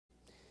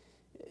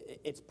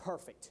it's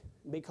perfect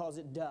because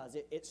it does.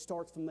 It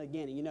starts from the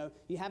beginning. You know,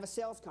 you have a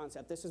sales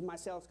concept. This is my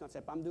sales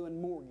concept. I'm doing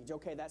mortgage.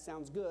 Okay, that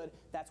sounds good.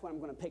 That's what I'm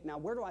going to pick. Now,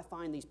 where do I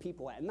find these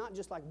people at? And not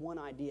just like one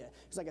idea.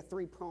 It's like a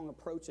three-prong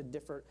approach of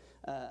different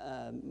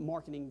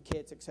marketing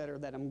kits, et cetera,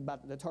 that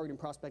the targeting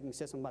prospecting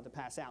system I'm about to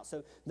pass out.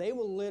 So they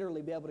will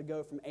literally be able to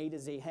go from A to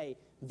Z. Hey,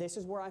 this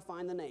is where I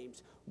find the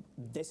names.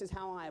 This is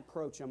how I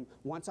approach them.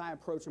 Once I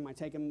approach them, I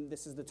take them.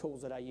 This is the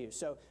tools that I use.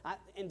 So,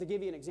 and to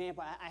give you an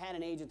example, I had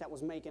an agent that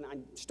was making, I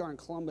started in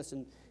Columbus,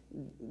 and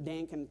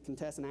Dan can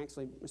contest, and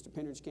actually Mr.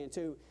 Penridge can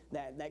too,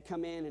 that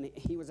come in, and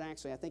he was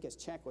actually, I think his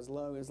check was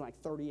low. It was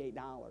like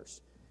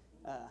 $38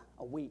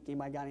 a week.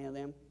 Anybody got any of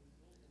them?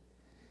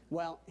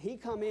 Well, he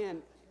come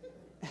in,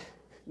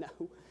 no.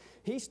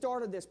 He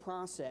started this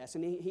process,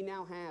 and he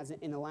now has,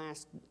 in the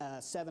last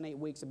 7-8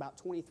 weeks,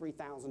 about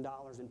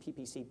 $23,000 in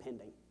PPC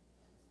pending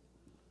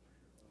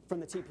from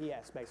the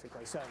TPS,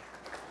 basically. So,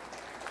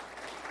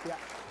 yeah.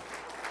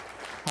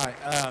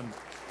 Hi.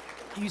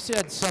 You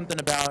said something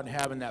about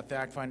having that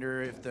fact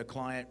finder if the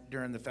client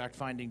during the fact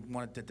finding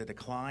wanted to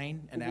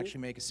decline and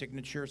actually make a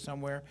signature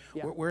somewhere.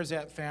 Yeah. Where is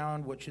that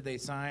found? What should they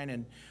sign?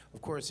 And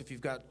of course, if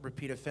you've got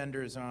repeat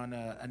offenders on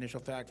initial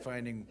fact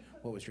finding,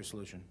 what was your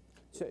solution?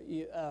 So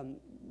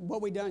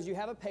what we've done is you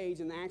have a page,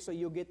 and actually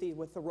you'll get these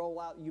with the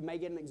rollout. You may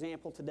get an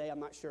example today, I'm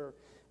not sure,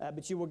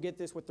 but you will get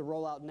this with the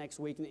rollout next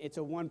week, and it's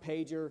a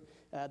one-pager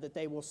that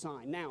they will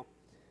sign. Now,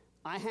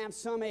 I have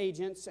some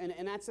agents,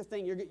 and that's the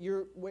thing,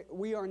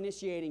 we are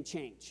initiating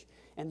change.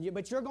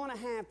 But you're going to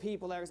have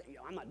people that are saying,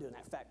 I'm not doing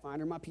that fact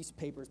finder, my piece of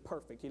paper is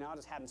perfect, I'll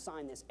just have them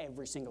sign this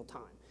every single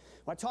time.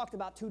 Well, I talked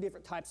about 2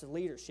 different types of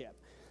leadership.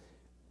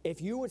 If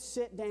you would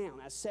sit down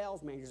as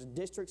sales managers,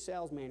 district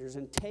sales managers,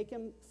 and take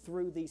them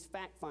through these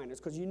fact finders,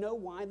 because you know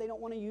why they don't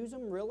want to use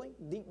them, really,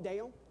 deep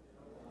down?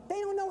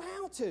 They don't know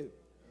how to.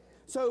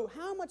 So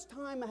how much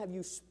time have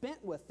you spent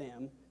with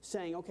them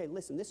saying, okay,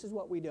 listen, this is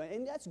what we do.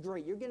 And that's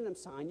great. You're getting them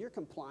signed. You're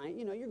compliant.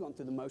 You're going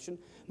through the motion.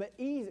 But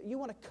you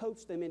want to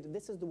coach them into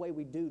this is the way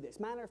we do this.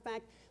 Matter of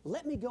fact,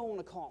 let me go on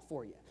a call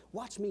for you.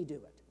 Watch me do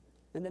it.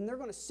 And then they're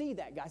going to see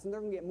that, guys, and they're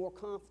going to get more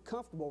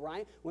comfortable,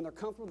 right? When they're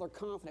comfortable, they're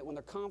confident. When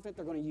they're confident,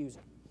 they're going to use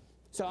it.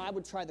 So I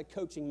would try the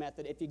coaching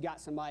method if you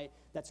got somebody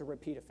that's a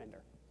repeat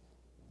offender.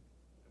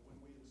 And when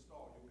we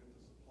install, you'll get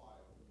the supply of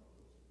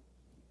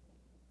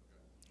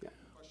those. Yeah.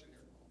 Question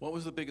here. What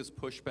was the biggest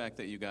pushback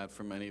that you got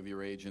from any of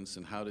your agents,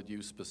 and how did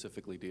you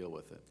specifically deal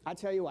with it? I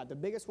tell you what, the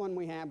biggest one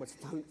we had was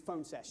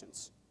phone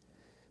sessions.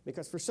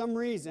 Because for some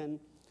reason,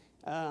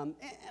 and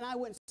I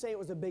wouldn't say it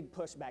was a big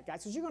pushback,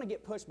 guys, because you're going to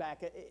get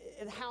pushback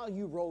at how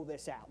you roll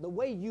this out. The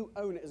way you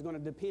own it is going to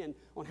depend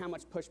on how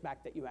much pushback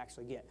that you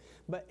actually get.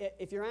 But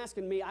if you're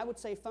asking me, I would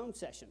say phone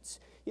sessions.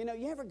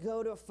 You ever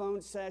go to a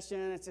phone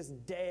session, it's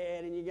just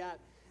dead, and you got,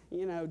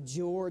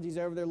 George, he's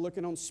over there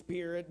looking on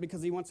Spirit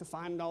because he wants to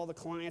find all the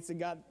clients that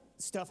got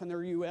stuff in their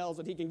ULs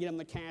that he can get them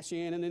to cash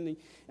in, and then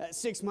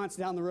 6 months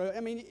down the road, I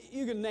mean,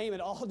 you can name it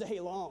all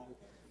day long,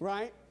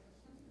 right?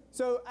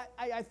 So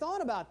I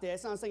thought about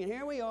this, and I was thinking,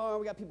 here we are,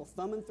 we got people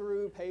thumbing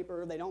through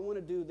paper, they don't want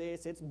to do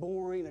this, it's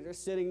boring, they're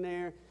just sitting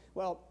there.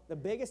 Well, the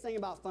biggest thing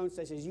about phone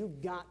sessions is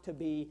you've got to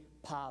be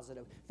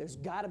positive. There's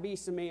got to be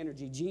some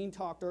energy. Gene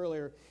talked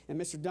earlier,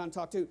 and Mr. Dunn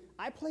talked too.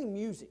 I play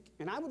music,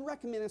 and I would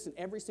recommend this in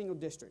every single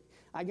district.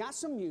 I got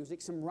some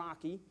music, some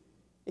Rocky.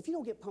 If you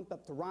don't get pumped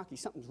up to Rocky,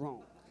 something's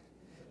wrong,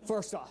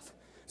 first off.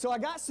 So I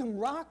got some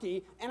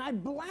Rocky, and I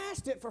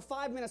blast it for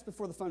 5 minutes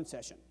before the phone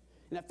session.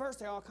 And at first,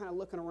 they're all kind of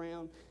looking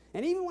around.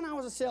 And even when I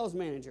was a sales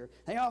manager,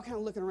 they all kind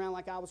of looking around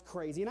like I was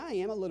crazy. And I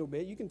am a little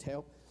bit, you can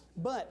tell.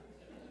 But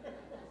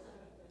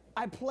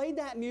I played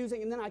that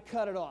music, and then I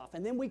cut it off.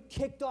 And then we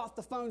kicked off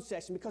the phone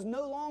session, because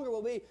no longer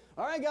will be,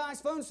 all right,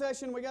 guys, phone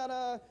session. We got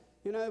to,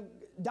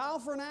 dial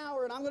for an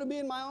hour, and I'm going to be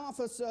in my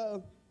office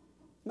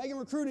making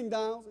recruiting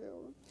dials.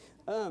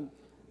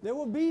 There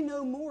will be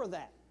no more of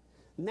that.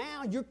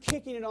 Now you're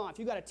kicking it off.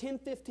 You got a 10,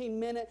 15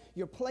 minute,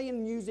 you're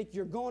playing music,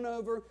 you're going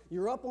over,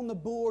 you're up on the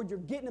board, you're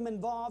getting them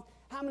involved.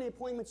 How many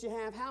appointments you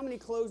have, how many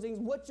closings,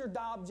 what's your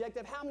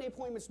objective, how many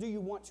appointments do you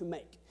want to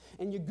make?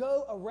 And you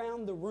go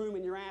around the room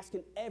and you're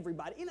asking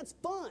everybody, and it's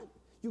fun.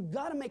 You've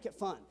got to make it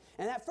fun.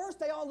 And at first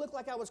they all looked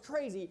like I was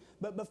crazy,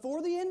 but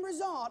before the end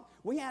result,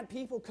 we had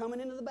people coming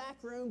into the back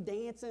room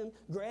dancing.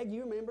 Greg,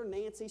 you remember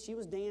Nancy, she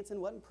was dancing,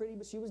 wasn't pretty,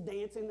 but she was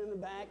dancing in the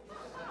back,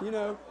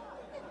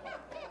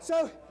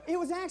 So it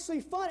was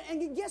actually fun,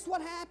 and guess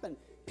what happened?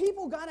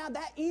 People got out,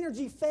 that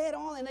energy fed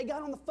on, and they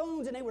got on the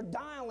phones and they were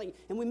dialing,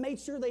 and we made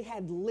sure they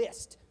had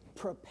list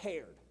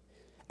prepared.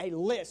 A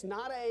list,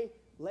 not a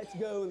let's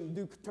go and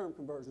do term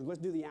conversions. Let's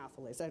do the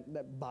alpha list.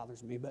 That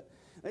bothers me, but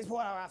that's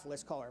what our alpha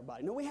list call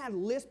everybody. No, we had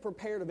lists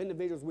prepared of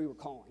individuals we were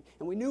calling,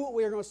 and we knew what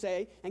we were going to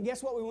say, and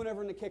guess what we went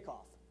over in the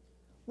kickoff?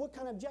 What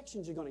kind of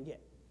objections you're going to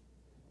get?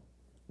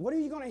 What are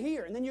you going to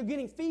hear? And then you're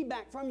getting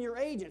feedback from your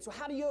agent, so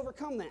how do you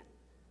overcome that?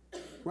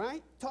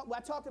 Right? I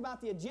talked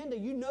about the agenda.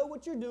 You know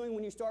what you're doing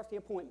when you start the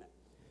appointment.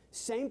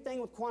 Same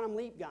thing with Quantum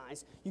Leap,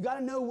 guys. You got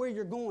to know where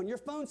you're going. Your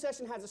phone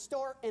session has a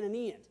start and an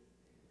end.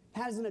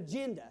 Has an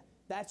agenda.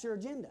 That's your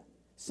agenda.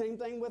 Same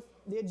thing with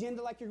the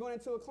agenda like you're going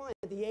into a client.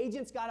 The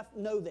agent's got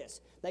to know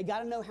this. They got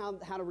to know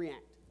how to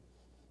react.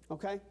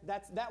 Okay?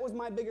 That was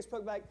my biggest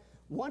pushback.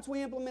 Once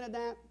we implemented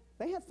that,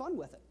 they had fun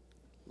with it.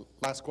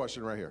 Last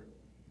question right here.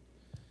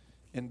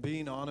 And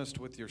being honest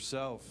with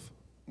yourself,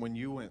 when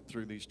you went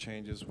through these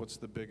changes, what's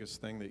the biggest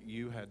thing that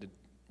you had to,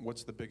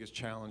 what's the biggest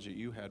challenge that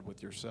you had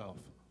with yourself?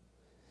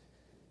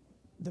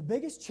 The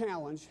biggest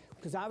challenge,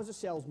 because I was a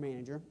sales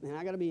manager, and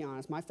I got to be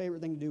honest, my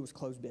favorite thing to do was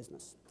close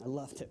business. I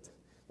loved it.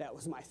 That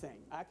was my thing.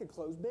 I could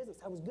close business.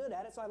 I was good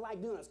at it, so I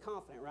liked doing it. I was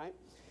confident, right?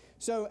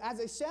 So as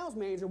a sales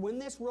manager, when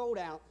this rolled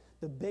out,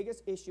 the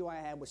biggest issue I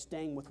had was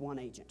staying with one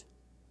agent.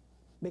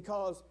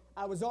 Because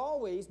I was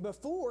always,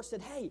 before,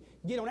 said, hey,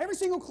 get on every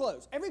single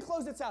close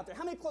that's out there.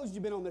 How many closes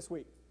you been on this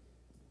week?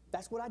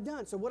 That's what I've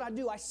done. So what I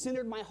do, I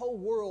centered my whole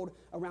world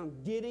around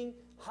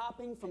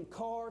hopping from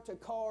car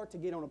to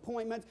get on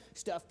appointments.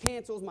 Stuff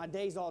cancels, my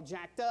day's all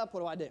jacked up.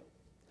 What do?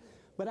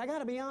 But I got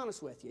to be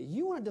honest with you.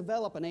 You want to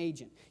develop an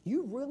agent.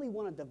 You really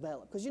want to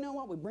develop. Because you know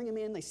what? We bring them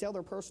in, they sell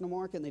their personal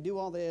market, and they do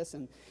all this,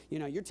 and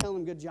you're telling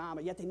them good job,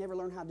 but yet they never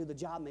learn how to do the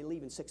job, and they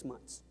leave in 6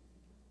 months.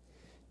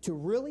 To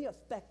really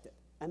affect it,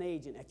 an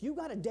agent, if you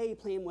got a day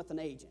plan with an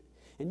agent,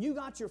 and you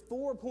got your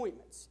 4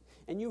 appointments,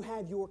 and you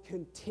have your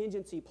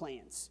contingency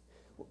plans.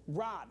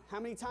 Rod, how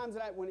many times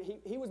did when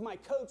he was my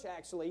coach,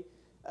 actually,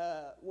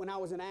 when I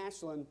was in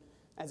Ashland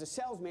as a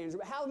sales manager,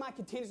 but how did my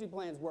contingency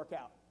plans work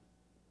out?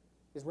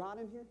 Is Rod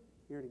in here?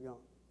 He already gone.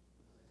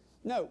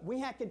 No, we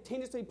had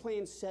contingency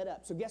plans set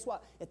up. So guess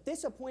what? If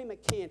this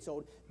appointment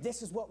canceled,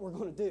 this is what we're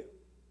going to do.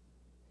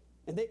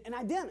 And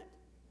I did it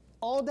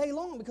all day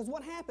long, because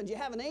what happens? You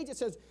have an agent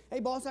says, hey,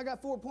 boss, I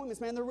got 4 appointments,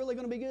 man. They're really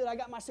going to be good. I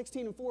got my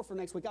 16 and 4 for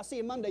next week. I'll see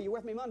you Monday. You're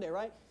with me Monday,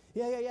 right?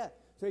 Yeah.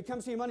 So he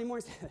comes to you Monday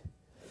morning and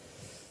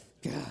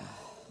says, God,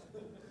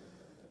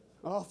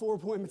 all 4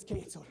 appointments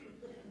canceled.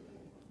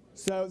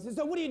 So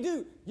what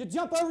do? You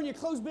jump over and you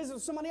close business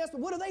with somebody else, but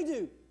what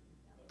do?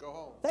 Go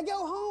home. They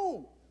go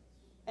home.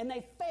 And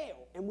they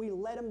fail, and we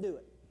let them do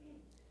it.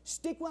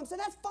 Stick with them, say,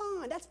 that's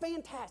fine, that's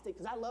fantastic,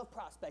 because I love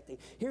prospecting.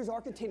 Here's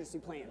our contingency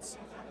plans.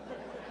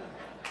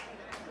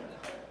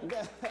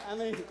 I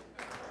mean,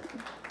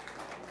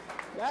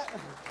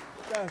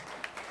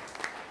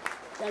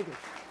 thank you.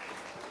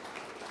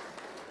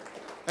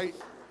 Hey,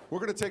 we're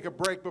going to take a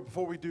break, but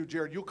before we do,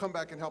 Jared, you'll come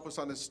back and help us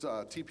on this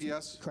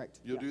TPS? Correct.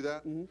 You'll do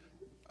that? Mm-hmm.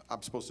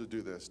 I'm supposed to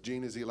do this.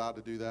 Gene, is he allowed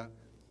to do that?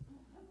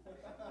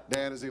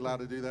 Dan, is he allowed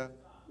to do that?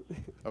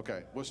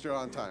 Okay, we're still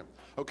on time.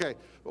 Okay,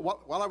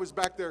 while I was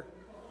back there,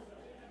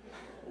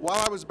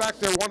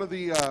 one of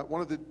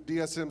the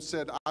DSMs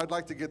said, I'd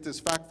like to get this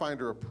fact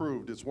finder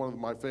approved. It's one of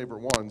my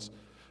favorite ones,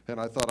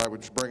 and I thought I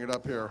would bring it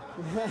up here.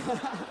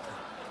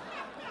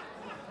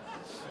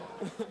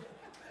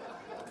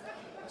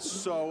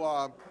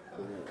 So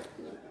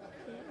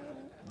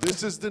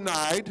this is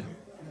denied,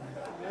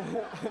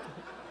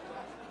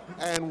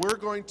 and we're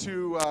going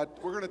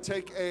to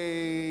take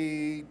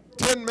a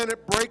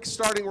 10-minute break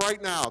starting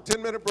right now.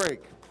 10-minute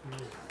break.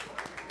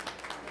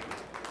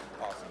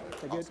 Awesome.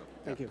 Good? Awesome.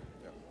 Thank you.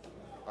 Yeah.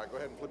 All right, go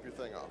ahead and flip your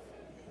thing off.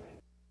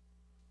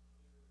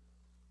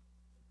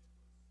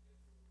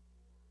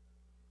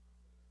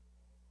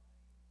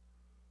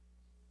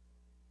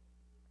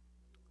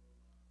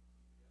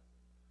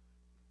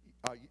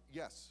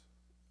 Yes,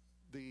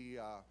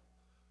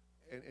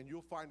 and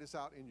you'll find this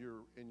out in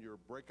your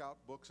breakout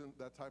books and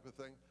that type of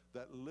thing.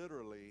 That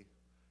literally,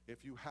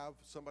 if you have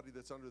somebody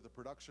that's under the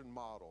production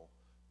model,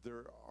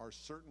 there are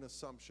certain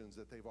assumptions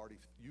that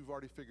you've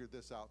already figured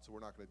this out, so we're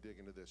not going to dig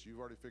into this. You've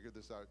already figured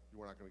this out,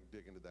 we're not going to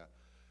dig into that.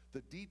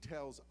 The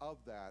details of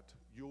that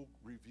you'll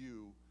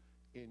review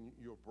in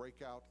your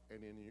breakout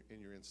and in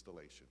your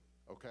installation.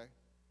 Okay,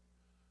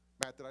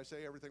 Matt, did I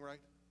say everything right?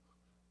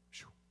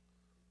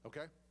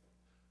 Okay.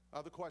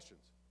 Other questions?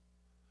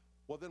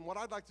 Well, then what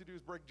I'd like to do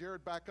is bring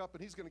Jared back up,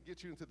 and he's going to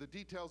get you into the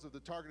details of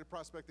the targeted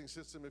prospecting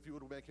system. If you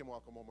would make him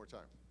welcome one more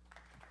time.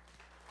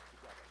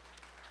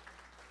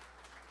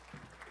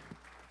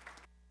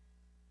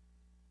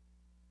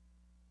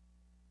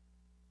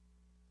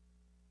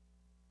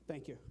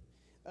 Thank you.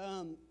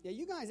 Yeah,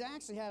 you guys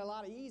actually had a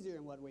lot easier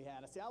than what we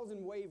had. I was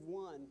in wave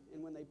 1,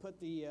 and when they put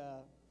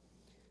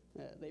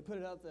they put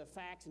it up the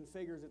facts and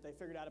figures that they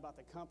figured out about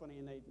the company,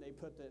 and they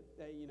put that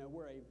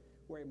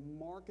we're a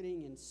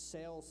marketing and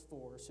sales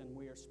force, and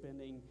we are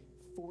spending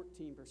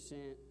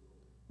 14%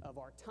 of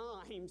our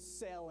time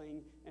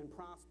selling and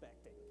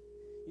prospecting.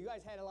 You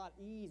guys had a lot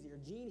easier.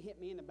 Gene hit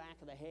me in the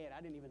back of the head.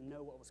 I didn't even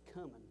know what was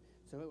coming,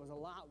 so it was a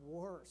lot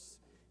worse.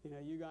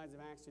 You guys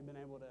have actually been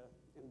able to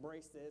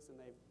embrace this, and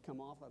they've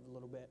come off of it a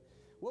little bit.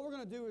 What we're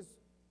going to do is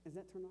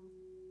that turned on?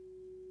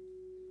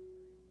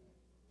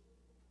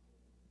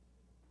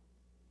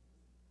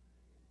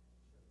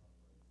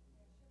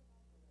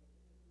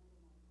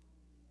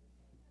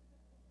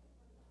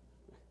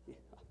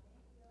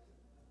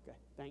 Okay,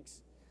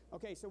 thanks.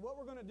 Okay, so what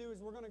we're going to do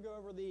is we're going to go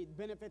over the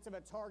benefits of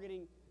a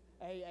targeted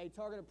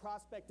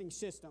prospecting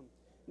system.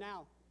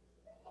 Now,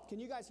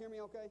 can you guys hear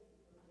me okay?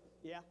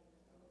 Yeah?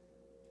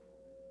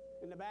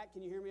 In the back,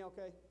 can you hear me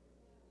okay?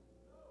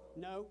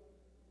 No?